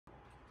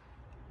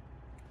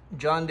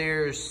John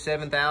Deere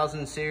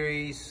 7000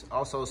 series,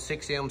 also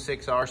 6M,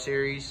 6R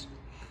series.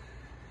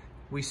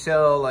 We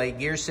sell a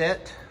gear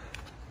set,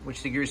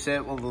 which the gear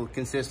set will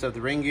consist of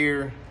the ring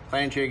gear,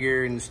 planetary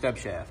gear, and the stub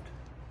shaft.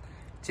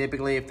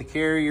 Typically, if the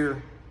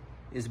carrier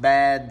is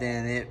bad,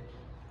 then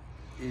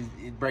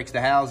it breaks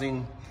the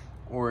housing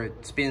or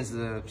it spins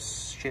the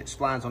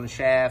splines on the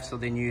shaft, so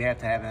then you have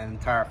to have an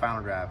entire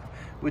final drive,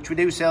 which we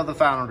do sell the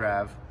final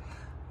drive,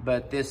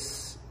 but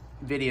this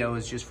video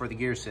is just for the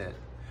gear set.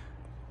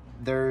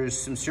 There's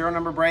some serial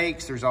number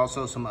breaks. There's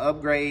also some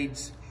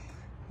upgrades.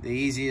 The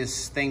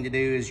easiest thing to do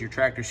is your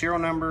tractor serial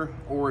number,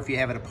 or if you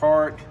have it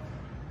apart,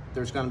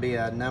 there's going to be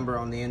a number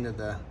on the end of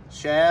the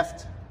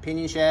shaft,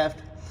 pinion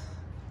shaft.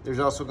 There's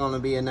also going to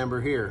be a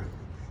number here.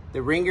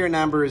 The ring gear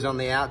number is on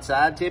the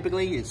outside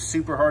typically. It's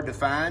super hard to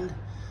find.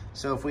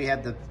 So if we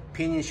have the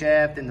pinion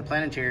shaft and the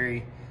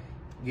planetary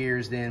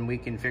gears, then we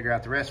can figure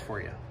out the rest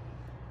for you.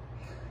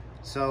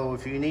 So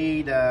if you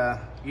need,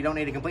 you don't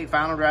need a complete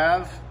final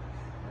drive.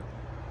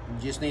 You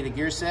just need a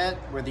gear set.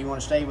 Whether you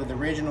want to stay with the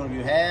original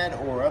you had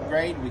or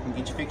upgrade, we can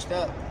get you fixed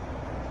up.